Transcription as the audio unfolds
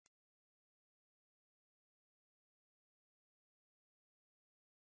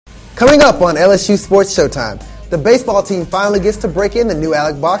Coming up on LSU Sports Showtime, the baseball team finally gets to break in the new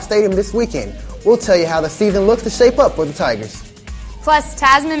Alex Box Stadium this weekend. We'll tell you how the season looks to shape up for the Tigers. Plus,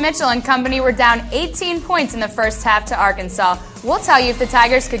 Tasman Mitchell and company were down 18 points in the first half to Arkansas. We'll tell you if the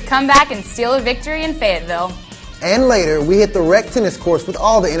Tigers could come back and steal a victory in Fayetteville. And later, we hit the rec tennis course with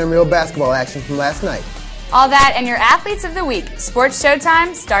all the intramural basketball action from last night. All that and your athletes of the week. Sports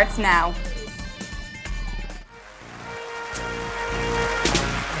Showtime starts now.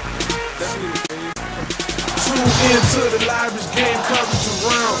 Into the library's game coverage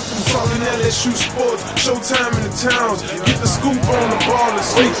around. I'm talking LSU sports, Showtime in the towns. Get the scoop on the ball and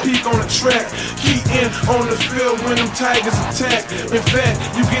sneak peek on the track. Key in on the field when them Tigers attack. In fact,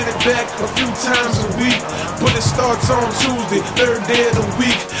 you get it back a few times a week. But it starts on Tuesday, third day of the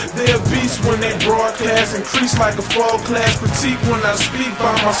week. They're beasts when they broadcast. Increase like a fall class. Critique when I speak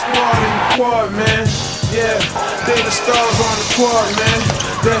by my squad in the quad, man. Yeah, they the stars on the quad, man.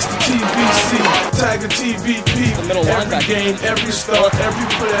 That's the TVC, Tiger TVP. Every game, every star, every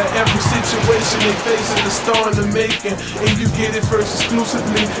player, every situation they facing the star in the making. And you get it first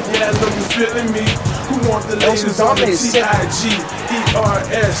exclusively. Yeah, I know you feeling me. Who want the latest on the TIGERS?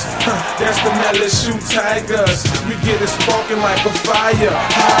 That's the LSU Tigers. We get it sparking like a fire.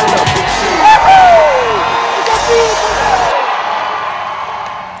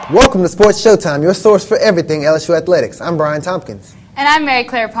 Welcome to Sports Showtime, your source for everything LSU athletics. I'm Brian Tompkins. And I'm Mary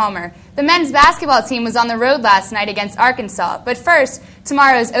Claire Palmer. The men's basketball team was on the road last night against Arkansas. But first,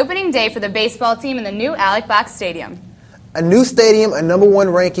 tomorrow is opening day for the baseball team in the new Alex Box Stadium. A new stadium, a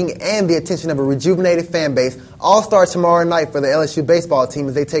 #1 ranking, and the attention of a rejuvenated fan base all start tomorrow night for the LSU baseball team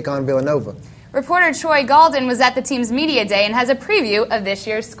as they take on Villanova. Reporter Troy Galden was at the team's media day and has a preview of this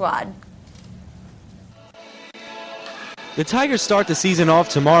year's squad. The Tigers start the season off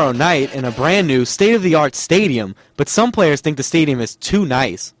tomorrow night in a brand new state-of-the-art stadium, but some players think the stadium is too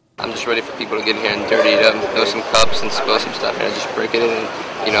nice. I'm just ready for people to get here and dirty it up, throw some cups and spill some stuff and just break it in and,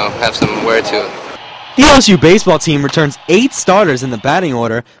 have some wear to it. The LSU baseball team returns 8 starters in the batting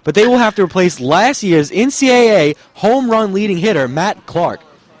order, but they will have to replace last year's NCAA home run leading hitter Matt Clark.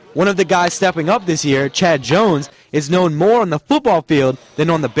 One of the guys stepping up this year, Chad Jones, is known more on the football field than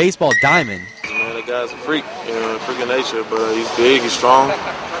on the baseball diamond. Man, that guy's a freak, a freak of nature, but he's big, he's strong,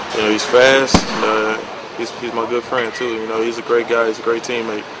 he's fast, he's my good friend too. He's a great guy, he's a great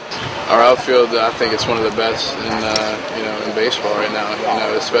teammate. Our outfield, I think it's one of the best in baseball right now.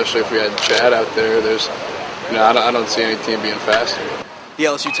 Especially if we had Chad out there. I don't see any team being faster. The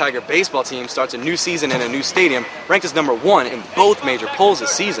LSU Tiger baseball team starts a new season in a new stadium, ranked as #1 in both major polls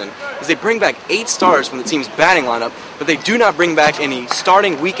this season, as they bring back 8 starters from the team's batting lineup, but they do not bring back any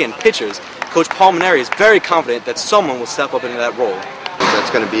starting weekend pitchers. Coach Paul Maneri is very confident that someone will step up into that role.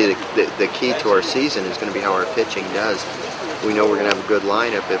 That's going to be the key to our season, is going to be how our pitching does. We know we're going to have a good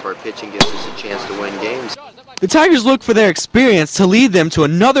lineup if our pitching gives us a chance to win games. The Tigers look for their experience to lead them to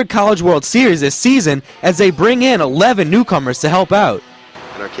another College World Series this season as they bring in 11 newcomers to help out.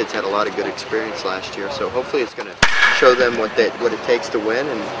 And our kids had a lot of good experience last year, so hopefully it's going to show them what it takes to win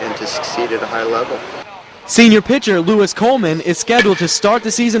and to succeed at a high level. Senior pitcher Lewis Coleman is scheduled to start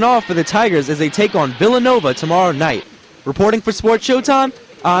the season off for the Tigers as they take on Villanova tomorrow night. Reporting for Sports Showtime,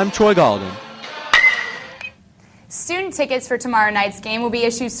 I'm Troy Galden. Student tickets for tomorrow night's game will be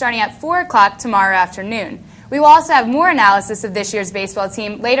issued starting at 4 o'clock tomorrow afternoon. We will also have more analysis of this year's baseball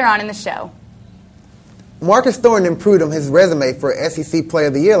team later on in the show. Marcus Thornton improved on his resume for SEC Player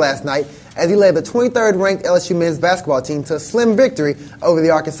of the Year last night as he led the 23rd-ranked LSU men's basketball team to a slim victory over the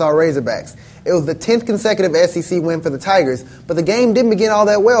Arkansas Razorbacks. It was the 10th consecutive SEC win for the Tigers, but the game didn't begin all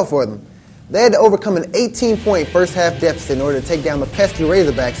that well for them. They had to overcome an 18-point first-half deficit in order to take down the pesky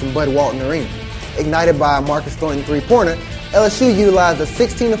Razorbacks in Bud Walton Arena. Ignited by a Marcus Thornton three-pointer, LSU utilized a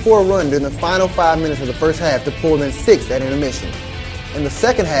 16-4 run during the final 5 minutes of the first half to pull in 6 at intermission. In the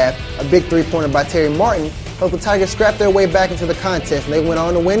second half, a big three-pointer by Terry Martin helped the Tigers scrap their way back into the contest, and they went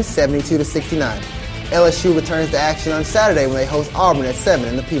on to win 72-69. LSU returns to action on Saturday when they host Auburn at 7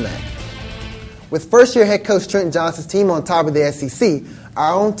 in the PMAC. With first-year head coach Trent Johnson's team on top of the SEC,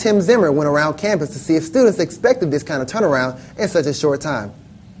 our own Tim Zimmer went around campus to see if students expected this kind of turnaround in such a short time.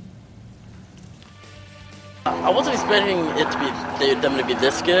 I wasn't expecting them to be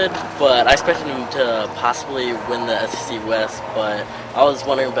this good, but I expected them to possibly win the SEC West, but I was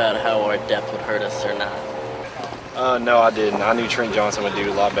wondering about how our depth would hurt us or not. No, I didn't. I knew Trent Johnson would do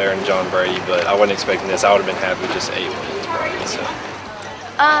a lot better than John Brady, but I wasn't expecting this. I would have been happy with just 8 wins, probably. So.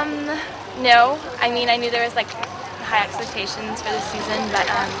 No. I mean, I knew there was high expectations for this season, but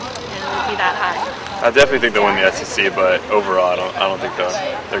would be that high? I definitely think they'll win the SEC, but overall, I don't think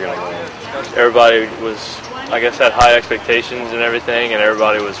they're going to win. Everybody was, I guess, had high expectations and everything, and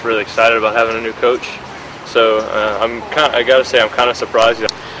everybody was really excited about having a new coach. So I got to say, I'm kind of surprised.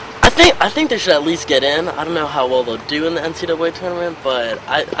 I think they should at least get in. I don't know how well they'll do in the NCAA tournament, but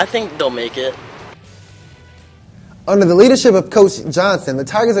I think they'll make it. Under the leadership of Coach Johnson, the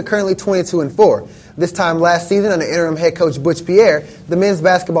Tigers are currently 22-4. This time last season, under interim head coach Butch Pierre, the men's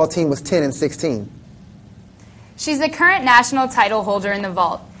basketball team was 10-16. She's the current national title holder in the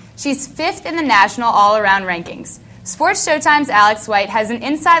vault. She's 5th in the national all-around rankings. Sports Showtime's Alex White has an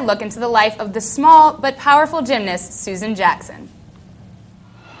inside look into the life of the small but powerful gymnast Susan Jackson.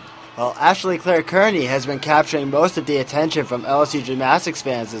 While Ashley Claire Kearney has been capturing most of the attention from LSU gymnastics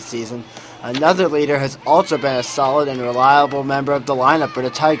fans this season, another leader has also been a solid and reliable member of the lineup for the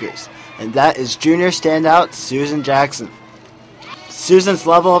Tigers, and that is junior standout Susan Jackson. Susan's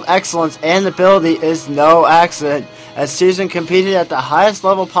level of excellence and ability is no accident, as Susan competed at the highest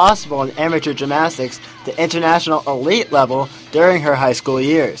level possible in amateur gymnastics, the international elite level, during her high school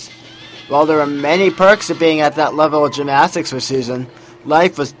years. While there were many perks of being at that level of gymnastics for Susan,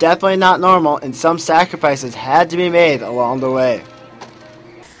 life was definitely not normal, and some sacrifices had to be made along the way.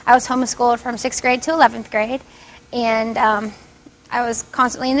 I was homeschooled from 6th grade to 11th grade, and I was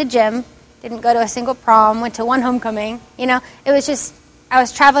constantly in the gym, didn't go to a single prom, went to one homecoming. You know, it was just, I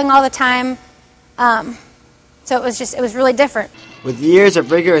was traveling all the time, so it was really different. With years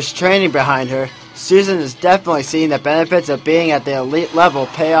of rigorous training behind her, Susan has definitely seen the benefits of being at the elite level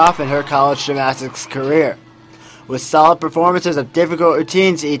pay off in her college gymnastics career. With solid performances of difficult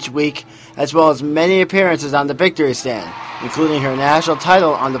routines each week, as well as many appearances on the victory stand, including her national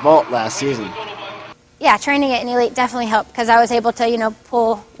title on the vault last season. Yeah, training at an elite definitely helped, because I was able to,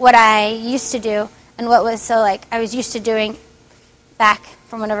 pull what I used to do and what was I was used to doing back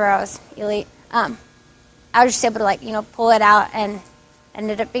from whenever I was elite. I was just able to pull it out and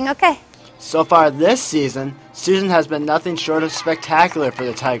ended up being okay. So far this season, Susan has been nothing short of spectacular for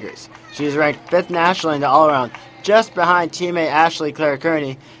the Tigers. She is ranked 5th nationally in the all-around, just behind teammate Ashley Claire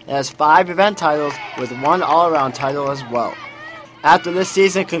Kearney, and has 5 event titles with 1 all-around title as well. After this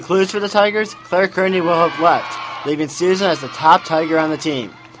season concludes for the Tigers, Claire Kearney will have left, leaving Susan as the top Tiger on the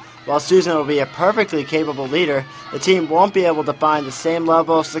team. While Susan will be a perfectly capable leader, the team won't be able to find the same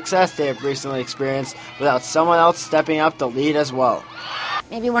level of success they have recently experienced without someone else stepping up to lead as well.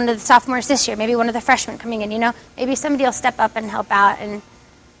 Maybe one of the sophomores this year, maybe one of the freshmen coming in, maybe somebody will step up and help out and,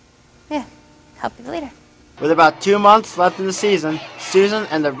 help be the leader. With about 2 months left in the season, Susan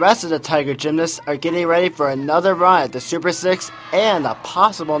and the rest of the Tiger gymnasts are getting ready for another run at the Super 6 and a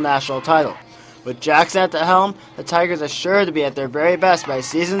possible national title. With Jackson at the helm, the Tigers are sure to be at their very best by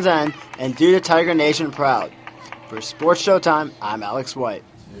season's end and do the Tiger Nation proud. For Sports Showtime, I'm Alex White.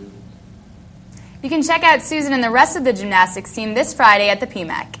 You can check out Susan and the rest of the gymnastics team this Friday at the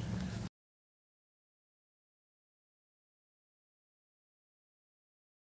PMAC.